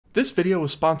This video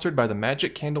was sponsored by the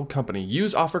Magic Candle Company.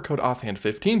 Use offer code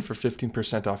OFFHAND15 for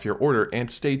 15% off your order,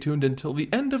 and stay tuned until the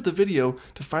end of the video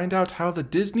to find out how the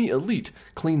Disney elite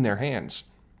clean their hands.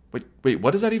 Wait,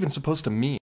 what is that even supposed to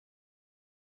mean?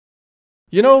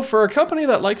 You know, for a company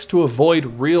that likes to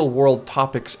avoid real-world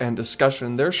topics and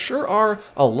discussion, there sure are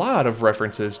a lot of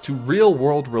references to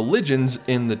real-world religions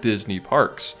in the Disney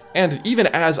parks. And even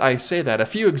as I say that, a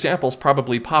few examples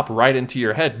probably pop right into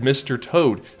your head. Mr.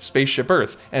 Toad, Spaceship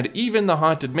Earth, and even the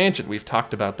Haunted Mansion. We've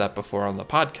talked about that before on the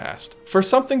podcast. For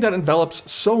something that envelops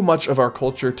so much of our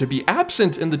culture to be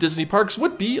absent in the Disney parks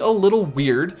would be a little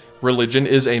weird. Religion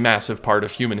is a massive part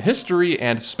of human history,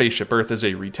 and Spaceship Earth is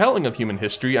a retelling of human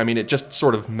history. I mean, it just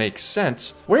sort of makes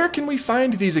sense. Where can we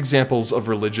find these examples of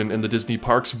religion in the Disney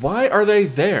parks? Why are they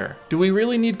there? Do we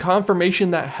really need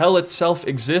confirmation that hell itself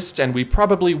exists, and we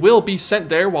probably will be sent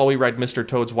there while we ride Mr.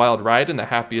 Toad's Wild Ride in the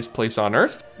happiest place on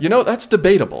earth? You know, that's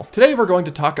debatable. Today we're going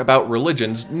to talk about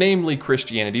religions, namely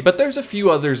Christianity, but there's a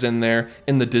few others in there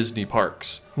in the Disney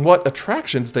parks. What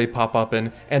attractions they pop up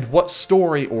in, and what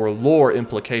story or lore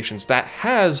implications that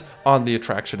has on the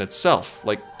attraction itself.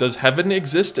 Like, does heaven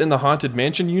exist in the Haunted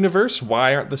Mansion universe?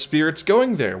 Why aren't the spirits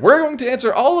going there? We're going to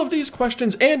answer all of these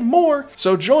questions and more,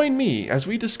 so join me as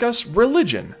we discuss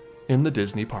religion in the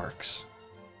Disney parks.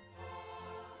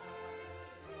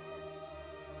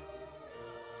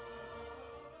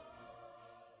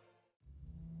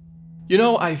 You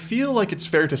know, I feel like it's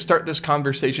fair to start this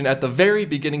conversation at the very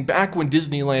beginning, back when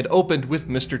Disneyland opened with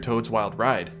Mr. Toad's Wild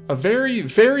Ride. A very,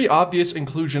 very obvious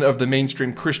inclusion of the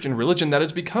mainstream Christian religion that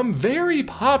has become very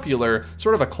popular,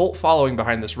 sort of a cult following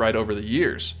behind this ride over the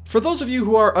years. For those of you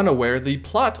who are unaware, the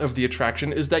plot of the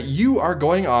attraction is that you are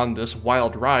going on this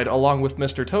wild ride along with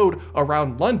Mr. Toad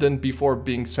around London before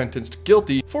being sentenced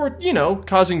guilty for, you know,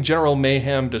 causing general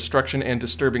mayhem, destruction, and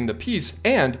disturbing the peace,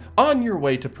 and on your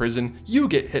way to prison, you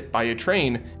get hit by a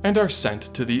train and are sent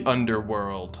to the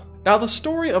underworld. Now, the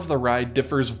story of the ride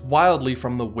differs wildly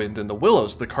from The Wind in the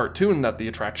Willows, the cartoon that the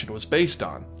attraction was based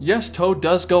on. Yes, Toad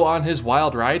does go on his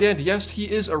wild ride, and yes, he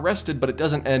is arrested, but it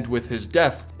doesn't end with his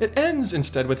death. It ends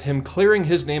instead with him clearing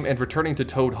his name and returning to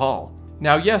Toad Hall.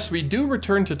 Now yes, we do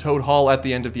return to Toad Hall at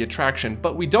the end of the attraction,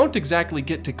 but we don't exactly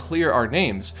get to clear our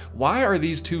names. Why are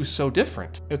these two so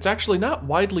different? It's actually not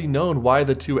widely known why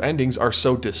the two endings are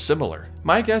so dissimilar.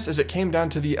 My guess is it came down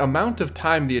to the amount of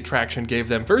time the attraction gave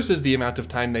them versus the amount of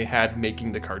time they had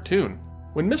making the cartoon.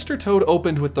 When Mr. Toad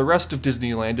opened with the rest of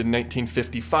Disneyland in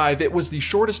 1955, it was the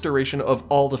shortest duration of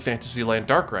all the Fantasyland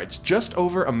dark rides, just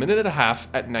over a minute and a half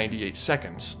at 98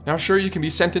 seconds. Now sure, you can be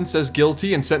sentenced as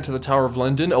guilty and sent to the Tower of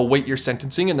London, await your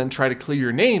sentencing, and then try to clear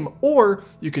your name, or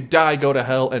you could die, go to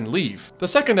hell, and leave. The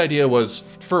second idea was,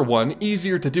 for one,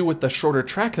 easier to do with the shorter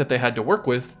track that they had to work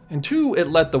with, and two, it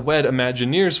let the WED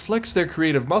Imagineers flex their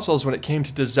creative muscles when it came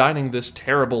to designing this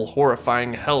terrible,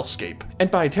 horrifying hellscape.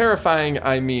 And by terrifying,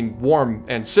 I mean warm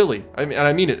and silly.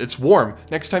 I mean it, it's warm.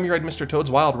 Next time you ride Mr.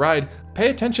 Toad's Wild Ride, pay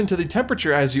attention to the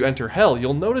temperature as you enter hell.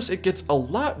 You'll notice it gets a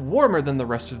lot warmer than the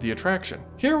rest of the attraction.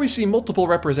 Here we see multiple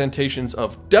representations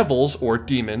of devils or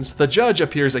demons. The judge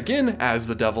appears again as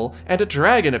the devil, and a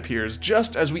dragon appears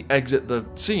just as we exit the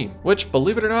scene, which,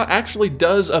 believe it or not, actually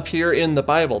does appear in the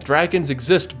Bible. Dragons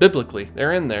exist biblically.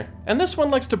 They're in there. And this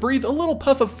one likes to breathe a little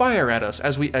puff of fire at us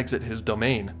as we exit his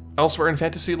domain. Elsewhere in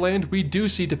Fantasyland, we do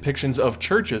see depictions of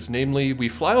churches, namely, we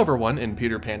fly over one in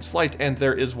Peter Pan's Flight, and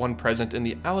there is one present in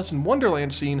the Alice in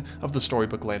Wonderland scene of the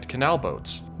Storybook Land canal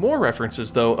boats. More references,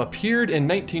 though, appeared in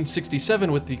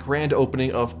 1967 with the grand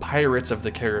opening of Pirates of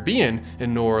the Caribbean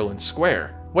in New Orleans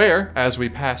Square, where, as we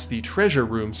pass the treasure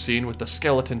room scene with the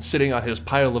skeleton sitting on his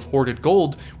pile of hoarded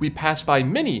gold, we pass by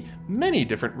many, many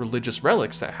different religious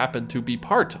relics that happen to be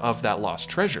part of that lost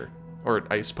treasure. Or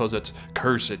I suppose it's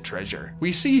cursed treasure.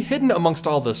 We see hidden amongst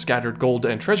all the scattered gold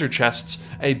and treasure chests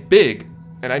a big,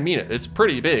 and I mean it, it's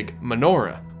pretty big,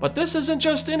 menorah. But this isn't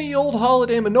just any old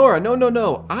holiday menorah,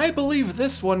 no. I believe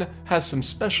this one has some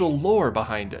special lore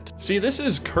behind it. See, this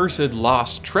is cursed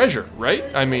lost treasure, right?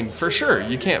 I mean, for sure,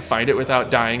 you can't find it without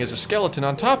dying as a skeleton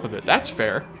on top of it, that's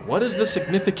fair. What is the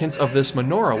significance of this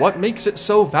menorah? What makes it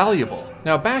so valuable?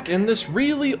 Now, back in this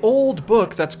really old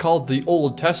book that's called the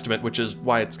Old Testament, which is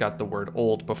why it's got the word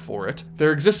old before it,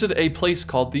 there existed a place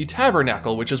called the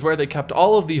Tabernacle, which is where they kept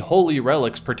all of the holy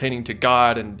relics pertaining to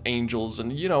God and angels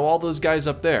and, you know, all those guys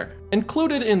up there.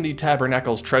 Included in the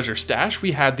Tabernacle's treasure stash,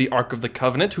 we had the Ark of the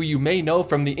Covenant, who you may know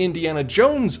from the Indiana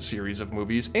Jones series of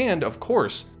movies, and, of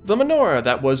course, the menorah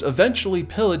that was eventually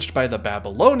pillaged by the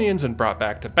Babylonians and brought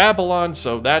back to Babylon,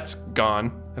 so that's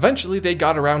gone. Eventually, they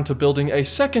got around to building a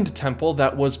second temple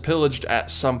that was pillaged at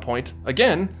some point,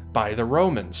 again, by the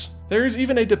Romans. There's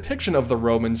even a depiction of the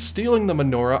Romans stealing the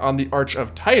menorah on the Arch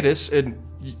of Titus in,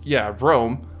 yeah,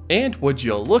 Rome. And would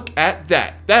you look at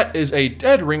that? That is a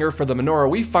dead ringer for the menorah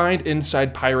we find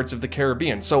inside Pirates of the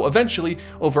Caribbean. So eventually,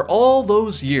 over all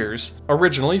those years,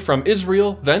 originally from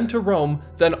Israel, then to Rome,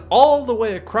 then all the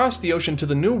way across the ocean to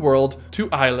the New World, to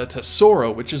Isla Tesoro,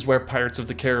 which is where Pirates of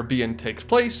the Caribbean takes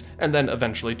place, and then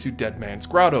eventually to Dead Man's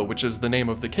Grotto, which is the name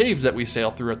of the caves that we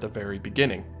sail through at the very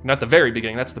beginning. Not the very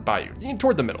beginning, that's the bayou,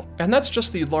 toward the middle. And that's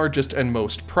just the largest and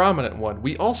most prominent one.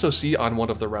 We also see on one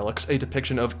of the relics a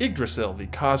depiction of Yggdrasil, the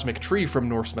cosmic tree from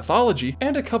Norse mythology,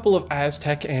 and a couple of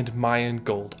Aztec and Mayan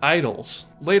gold idols.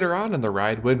 Later on in the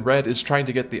ride, when Red is trying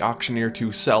to get the auctioneer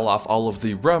to sell off all of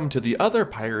the rum to the other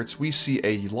pirates, we see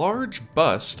a large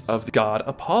bust of the god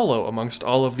Apollo amongst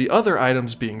all of the other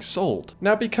items being sold.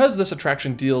 Now, because this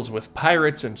attraction deals with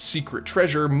pirates and secret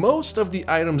treasure, most of the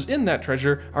items in that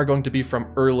treasure are going to be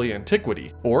from early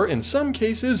antiquity, or in some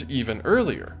cases, even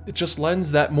earlier. It just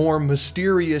lends that more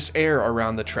mysterious air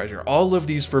around the treasure. All of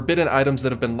these forbidden items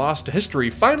that have been lost to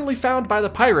history finally found by the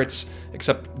pirates,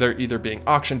 except they're either being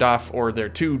auctioned off or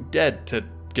they're too dead to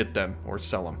get them or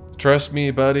sell them. Trust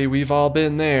me, buddy, we've all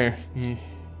been there.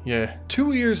 Yeah.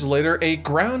 2 years later, a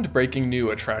groundbreaking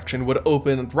new attraction would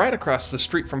open right across the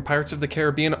street from Pirates of the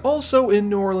Caribbean, also in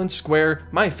New Orleans Square,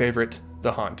 my favorite,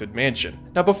 the Haunted Mansion.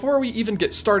 Now, before we even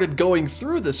get started going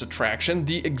through this attraction,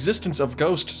 the existence of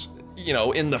ghosts,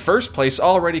 in the first place,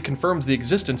 already confirms the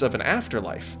existence of an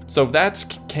afterlife. So that's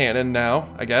canon now,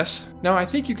 I guess. Now, I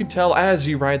think you can tell as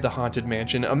you ride the Haunted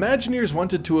Mansion, Imagineers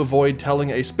wanted to avoid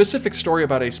telling a specific story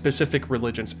about a specific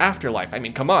religion's afterlife. I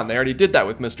mean, come on, they already did that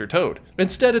with Mr. Toad.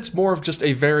 Instead, it's more of just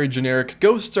a very generic,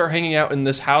 ghosts are hanging out in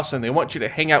this house and they want you to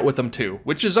hang out with them too,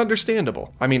 which is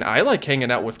understandable. I mean, I like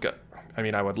hanging out with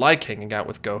I would like hanging out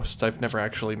with ghosts. I've never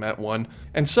actually met one.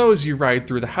 And so as you ride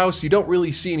through the house, you don't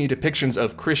really see any depictions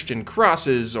of Christian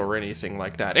crosses or anything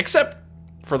like that, except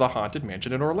for the Haunted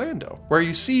Mansion in Orlando, where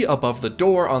you see above the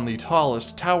door on the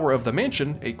tallest tower of the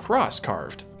mansion a cross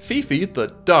carved. Fifi, the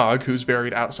dog who's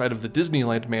buried outside of the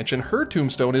Disneyland mansion, her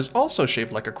tombstone is also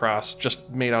shaped like a cross,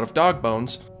 just made out of dog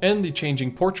bones. In the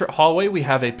changing portrait hallway, we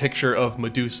have a picture of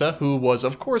Medusa, who was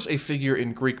of course a figure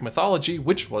in Greek mythology,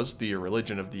 which was the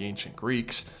religion of the ancient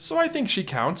Greeks. So I think she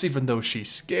counts, even though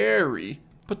she's scary.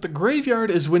 But the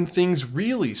graveyard is when things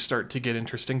really start to get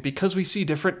interesting because we see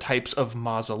different types of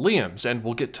mausoleums, and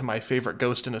we'll get to my favorite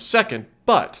ghost in a second,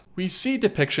 but we see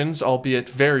depictions, albeit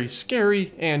very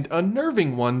scary and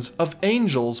unnerving ones, of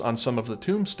angels on some of the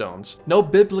tombstones. No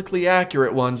biblically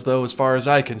accurate ones though, as far as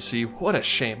I can see. What a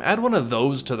shame. Add one of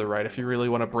those to the right if you really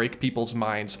want to break people's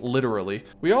minds, literally.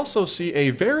 We also see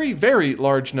a very, very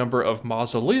large number of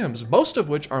mausoleums, most of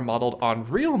which are modeled on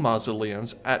real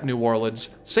mausoleums at New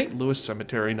Orleans St. Louis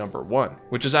Cemetery No. 1,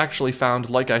 which is actually found,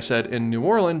 like I said, in New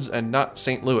Orleans and not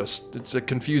St. Louis. It's a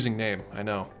confusing name, I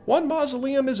know. One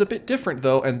mausoleum is a bit different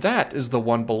though, and that is the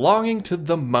one belonging to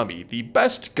the Mummy, the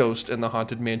best ghost in the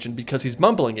Haunted Mansion because he's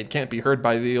mumbling. It can't be heard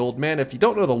by the old man. If you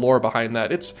don't know the lore behind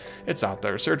that, it's out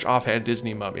there. Search offhand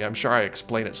Disney Mummy. I'm sure I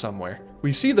explain it somewhere.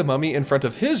 We see the mummy in front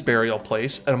of his burial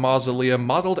place, a mausoleum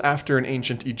modeled after an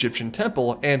ancient Egyptian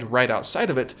temple, and right outside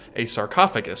of it, a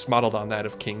sarcophagus modeled on that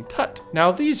of King Tut.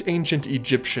 Now, these ancient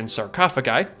Egyptian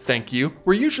sarcophagi, thank you,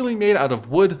 were usually made out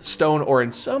of wood, stone, or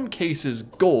in some cases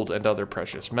gold and other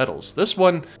precious metals. This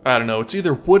one, I don't know, it's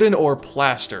either wooden or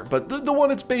plaster, but the one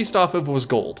it's based off of was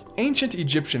gold. Ancient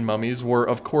Egyptian mummies were,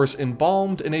 of course,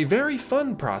 embalmed in a very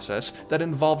fun process that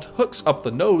involved hooks up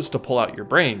the nose to pull out your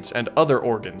brains and other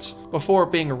organs, before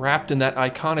being wrapped in that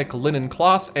iconic linen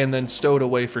cloth and then stowed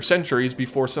away for centuries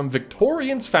before some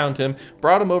Victorians found him,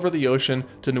 brought him over the ocean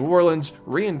to New Orleans,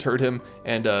 reinterred him,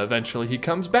 and eventually he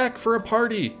comes back for a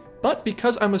party. But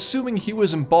because I'm assuming he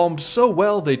was embalmed so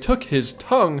well, they took his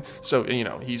tongue, so,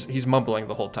 he's mumbling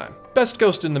the whole time. Best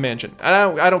ghost in the mansion.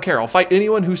 I don't care, I'll fight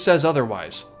anyone who says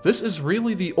otherwise. This is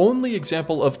really the only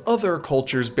example of other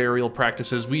cultures' burial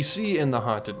practices we see in the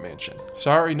Haunted Mansion.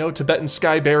 Sorry, no Tibetan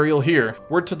sky burial here.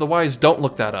 Word to the wise, don't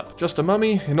look that up. Just a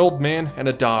mummy, an old man, and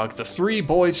a dog. The three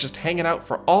boys just hanging out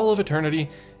for all of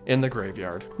eternity in the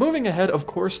graveyard. Moving ahead, of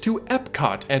course, to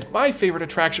Epcot, and my favorite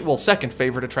attraction, well, second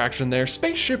favorite attraction there,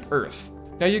 Spaceship Earth.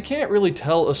 Now, you can't really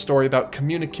tell a story about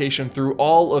communication through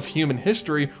all of human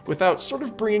history without sort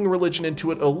of bringing religion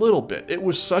into it a little bit. It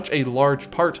was such a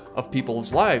large part of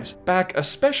people's lives, back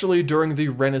especially during the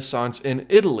Renaissance in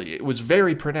Italy. It was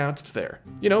very pronounced there.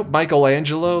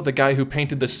 Michelangelo, the guy who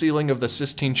painted the ceiling of the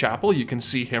Sistine Chapel, you can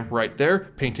see him right there,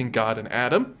 painting God and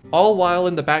Adam, all while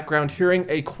in the background hearing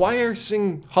a choir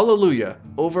sing Hallelujah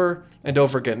over and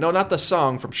over again. No, not the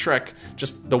song from Shrek,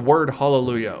 just the word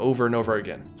hallelujah over and over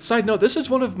again. Side note, this is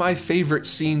one of my favorite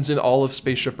scenes in all of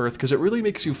Spaceship Earth because it really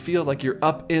makes you feel like you're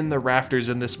up in the rafters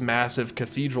in this massive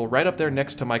cathedral right up there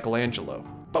next to Michelangelo.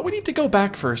 But we need to go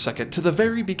back for a second to the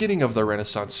very beginning of the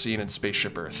Renaissance scene in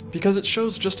Spaceship Earth, because it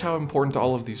shows just how important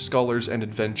all of these scholars and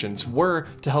inventions were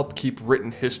to help keep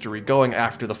written history going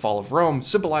after the fall of Rome,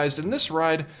 symbolized in this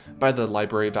ride by the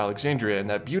Library of Alexandria and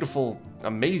that beautiful,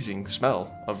 amazing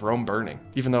smell of Rome burning.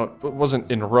 Even though it wasn't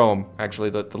in Rome, actually,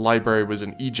 the library was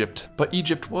in Egypt, but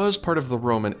Egypt was part of the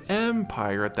Roman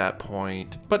Empire at that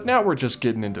point. But now we're just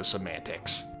getting into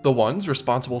semantics. The ones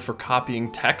responsible for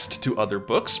copying text to other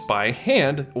books by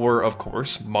hand were, of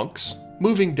course, monks.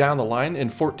 Moving down the line, in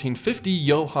 1450,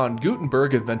 Johann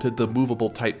Gutenberg invented the movable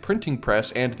type printing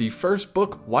press, and the first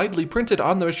book widely printed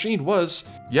on the machine was,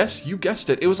 yes, you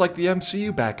guessed it, it was like the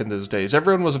MCU back in those days.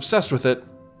 Everyone was obsessed with it.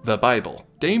 The Bible.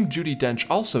 Dame Judi Dench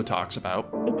also talks about,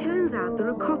 it turns out there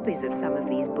are copies of some of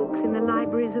these books in the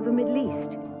libraries of the Middle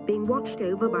East, being watched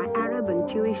over by Arab and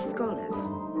Jewish scholars.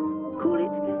 Call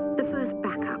it the first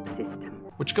backup system.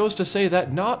 Which goes to say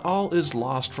that not all is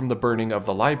lost from the burning of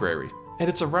the library. And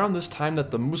it's around this time that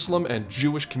the Muslim and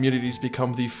Jewish communities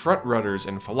become the front-runners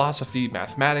in philosophy,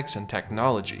 mathematics, and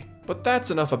technology. But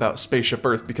that's enough about Spaceship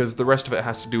Earth, because the rest of it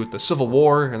has to do with the Civil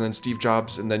War, and then Steve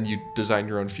Jobs, and then you design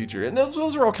your own future. And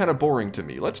those are all kind of boring to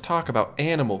me. Let's talk about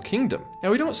Animal Kingdom.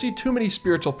 Now, we don't see too many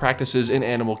spiritual practices in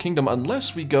Animal Kingdom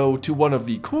unless we go to one of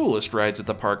the coolest rides at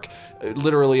the park,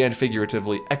 literally and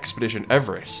figuratively, Expedition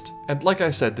Everest. And like I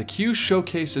said, the queue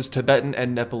showcases Tibetan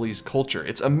and Nepalese culture.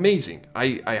 It's amazing.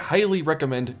 I highly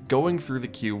recommend going through the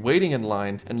queue, waiting in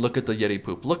line, and look at the Yeti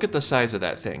poop. Look at the size of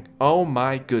that thing. Oh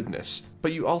my goodness.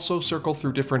 But you also circle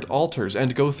through different altars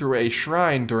and go through a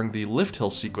shrine during the lift hill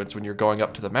sequence when you're going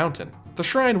up to the mountain. The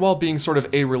shrine, while being sort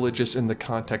of a-religious in the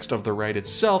context of the ride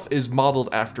itself, is modeled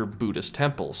after Buddhist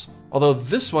temples. Although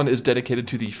this one is dedicated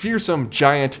to the fearsome,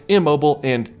 giant, immobile,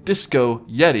 and disco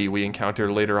Yeti we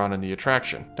encounter later on in the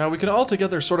attraction. Now, we can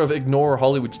altogether sort of ignore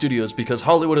Hollywood studios because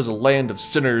Hollywood is a land of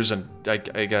sinners and, I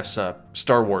guess,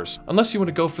 Star Wars. Unless you want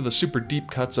to go for the super deep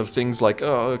cuts of things like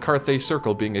Carthay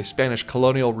Circle being a Spanish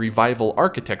colonial revival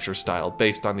architecture style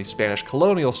based on the Spanish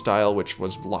colonial style, which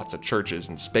was lots of churches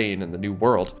in Spain and the New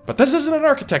World. But this isn't an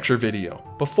architecture video.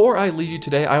 Before I leave you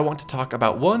today, I want to talk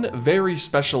about one very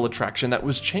special attraction that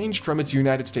was changed from its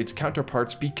United States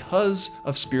counterparts because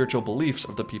of spiritual beliefs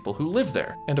of the people who live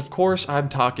there. And of course, I'm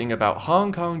talking about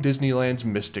Hong Kong Disneyland's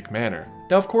Mystic Manor.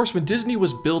 Now, of course, when Disney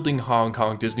was building Hong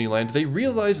Kong Disneyland, they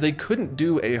realized they couldn't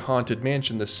do a haunted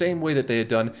mansion the same way that they had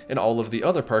done in all of the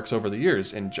other parks over the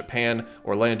years in Japan,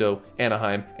 Orlando,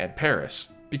 Anaheim, and Paris.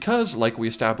 Because, like we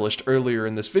established earlier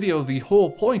in this video, the whole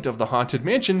point of the Haunted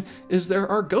Mansion is there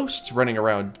are ghosts running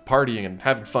around, partying and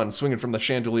having fun, swinging from the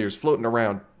chandeliers, floating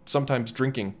around, sometimes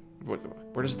drinking.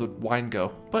 Where does the wine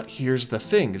go? But here's the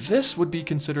thing, this would be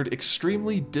considered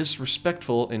extremely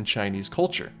disrespectful in Chinese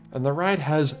culture. And the ride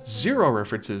has zero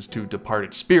references to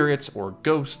departed spirits or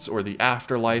ghosts or the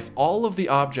afterlife. All of the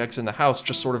objects in the house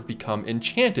just sort of become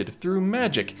enchanted through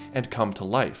magic and come to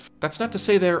life. That's not to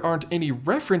say there aren't any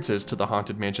references to the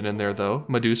Haunted Mansion in there though.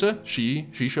 Medusa, she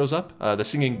shows up. The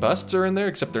singing busts are in there,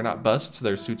 except they're not busts,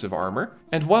 they're suits of armor.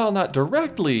 And while not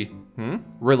directly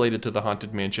related to the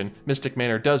Haunted Mansion, Mystic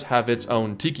Manor does have its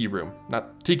own tiki room.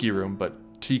 Not tiki room, but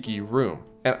tiki room.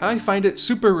 And I find it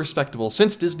super respectable.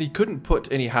 Since Disney couldn't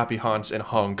put any happy haunts in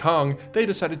Hong Kong, they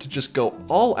decided to just go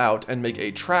all out and make a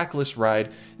trackless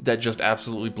ride that just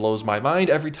absolutely blows my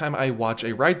mind every time I watch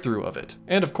a ride-through of it.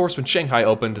 And of course, when Shanghai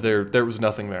opened, there was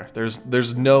nothing there.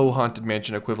 There's no Haunted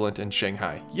Mansion equivalent in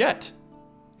Shanghai. Yet.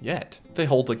 They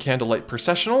hold the Candlelight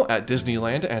Processional at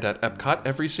Disneyland and at Epcot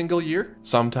every single year,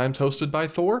 sometimes hosted by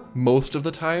Thor, most of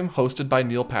the time hosted by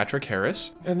Neil Patrick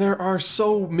Harris. And there are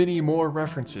so many more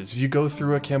references. You go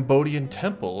through a Cambodian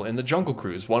temple in the Jungle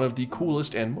Cruise, one of the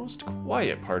coolest and most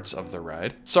quiet parts of the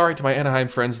ride. Sorry to my Anaheim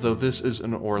friends though, this is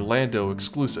an Orlando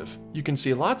exclusive. You can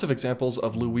see lots of examples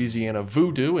of Louisiana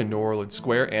voodoo in New Orleans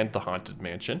Square and the Haunted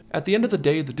Mansion. At the end of the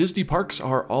day, the Disney parks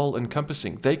are all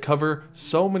encompassing. They cover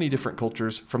so many different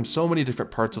cultures from so many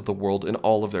different parts of the world in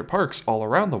all of their parks all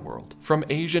around the world. From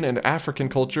Asian and African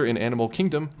culture in Animal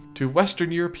Kingdom, to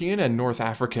Western European and North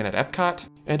African at Epcot,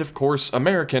 and of course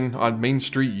American on Main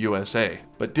Street, USA.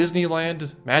 But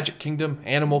Disneyland, Magic Kingdom,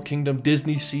 Animal Kingdom,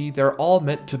 Disney Sea, they're all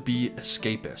meant to be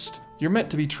escapist. You're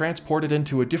meant to be transported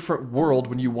into a different world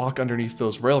when you walk underneath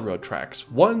those railroad tracks,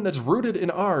 one that's rooted in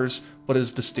ours, but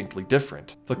is distinctly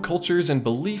different. The cultures and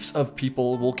beliefs of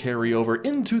people will carry over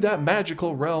into that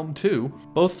magical realm too,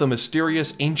 both the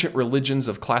mysterious ancient religions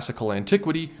of classical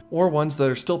antiquity, or ones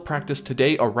that are still practiced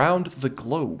today around the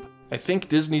globe. I think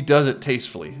Disney does it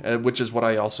tastefully, which is what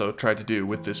I also tried to do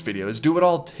with this video, is do it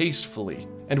all tastefully.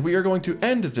 And we are going to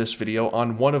end this video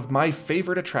on one of my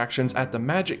favorite attractions at the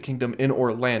Magic Kingdom in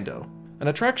Orlando. An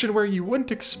attraction where you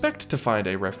wouldn't expect to find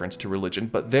a reference to religion,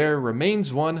 but there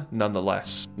remains one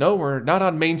nonetheless. No, we're not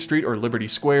on Main Street or Liberty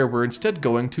Square, we're instead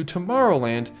going to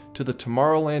Tomorrowland, to the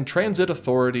Tomorrowland Transit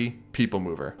Authority People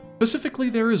Mover. Specifically,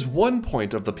 there is one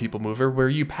point of the People Mover where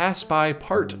you pass by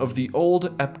part of the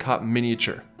old Epcot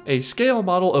miniature, a scale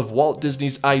model of Walt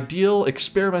Disney's ideal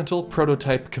experimental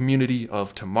prototype community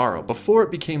of tomorrow, before it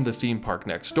became the theme park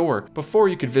next door. Before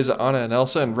you could visit Anna and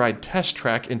Elsa and ride Test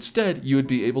Track, instead you would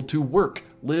be able to work,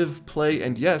 live, play,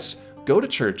 and yes, go to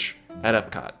church at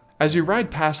Epcot. As you ride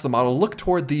past the model, look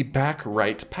toward the back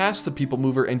right, past the People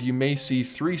Mover, and you may see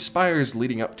 3 spires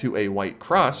leading up to a white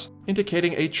cross,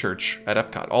 indicating a church at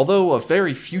Epcot, although a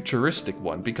very futuristic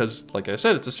one, because, like I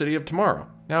said, it's a city of tomorrow.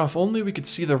 Now, if only we could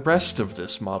see the rest of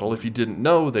this model. If you didn't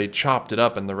know, they chopped it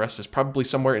up, and the rest is probably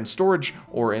somewhere in storage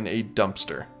or in a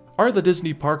dumpster. Are the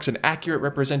Disney parks an accurate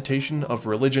representation of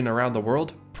religion around the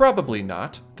world? Probably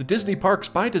not. The Disney parks,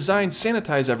 by design,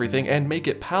 sanitize everything and make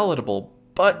it palatable,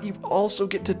 but you also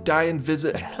get to die and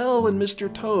visit hell and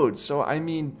Mr. Toad, so I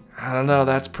mean, I don't know,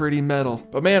 that's pretty metal.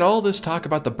 But man, all this talk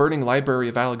about the burning Library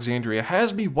of Alexandria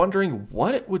has me wondering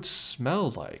what it would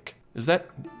smell like. Is that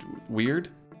weird?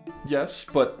 Yes,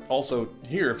 but also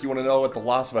here, if you want to know what the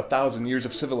loss of 1,000 years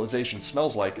of civilization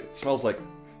smells like, it smells like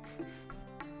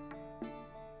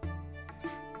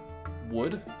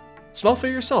wood? Smell for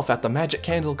yourself at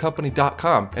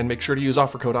themagiccandlecompany.com and make sure to use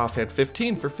offer code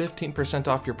OFFHAND15 for 15%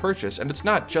 off your purchase. And it's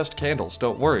not just candles,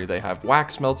 don't worry. They have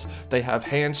wax melts, they have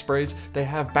hand sprays, they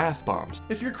have bath bombs.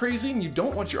 If you're crazy and you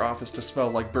don't want your office to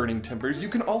smell like burning timbers, you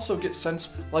can also get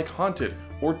scents like Haunted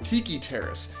or Tiki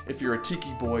Terrace if you're a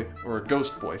tiki boy or a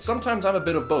ghost boy. Sometimes I'm a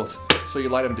bit of both, so you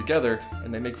light them together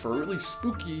and they make for a really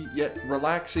spooky yet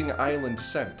relaxing island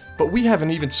scent. But we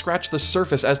haven't even scratched the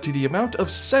surface as to the amount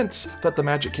of scents that the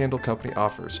Magic Candle Company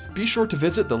offers. Be sure to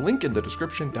visit the link in the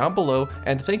description down below,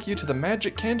 and thank you to the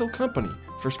Magic Candle Company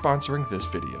for sponsoring this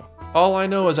video. All I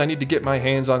know is I need to get my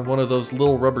hands on one of those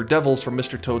little rubber devils from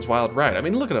Mr. Toad's Wild Ride. I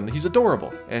mean, look at him, he's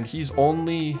adorable. And he's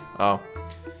only... oh,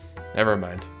 never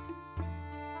mind.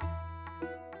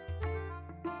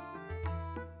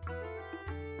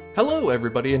 Hello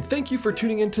everybody, and thank you for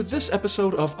tuning in to this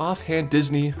episode of Offhand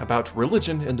Disney about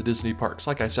religion in the Disney parks.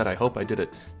 Like I said, I hope I did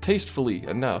it tastefully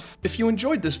enough. If you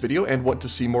enjoyed this video and want to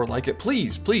see more like it,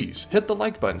 please hit the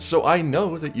like button so I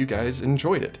know that you guys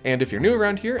enjoyed it. And if you're new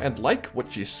around here and like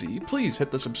what you see, please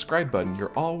hit the subscribe button.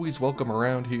 You're always welcome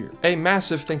around here. A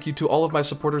massive thank you to all of my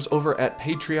supporters over at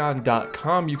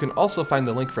patreon.com. You can also find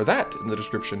the link for that in the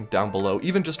description down below.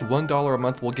 Even just $1 a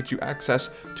month will get you access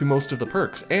to most of the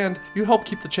perks, and you help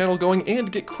keep the channel going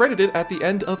and get credited at the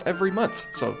end of every month,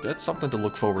 so that's something to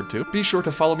look forward to. Be sure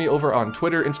to follow me over on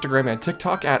Twitter, Instagram, and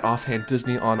TikTok at Offhand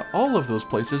Disney on all of those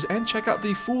places, and check out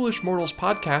the Foolish Mortals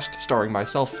podcast starring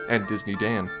myself and Disney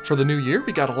Dan. For the new year,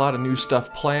 we got a lot of new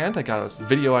stuff planned. I got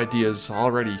video ideas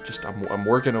already, I'm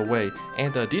working away,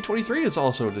 and D23 is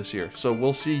also this year, so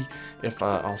we'll see if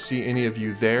I'll see any of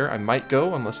you there. I might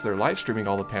go unless they're live streaming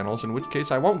all the panels, in which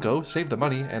case I won't go, save the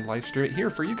money, and live stream it here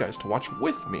for you guys to watch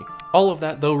with me. All of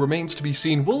that, though, remains to be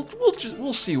seen.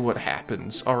 We'll see what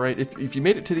happens. All right, if you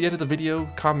made it to the end of the video,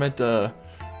 comment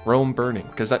Rome burning,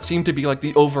 because that seemed to be like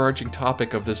the overarching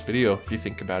topic of this video. If you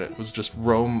think about it, was just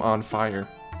Rome on fire,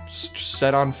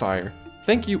 set on fire.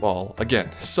 Thank you all again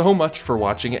so much for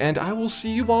watching, and I will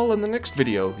see you all in the next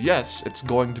video. Yes, it's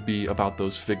going to be about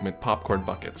those Figment popcorn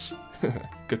buckets.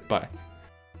 Goodbye.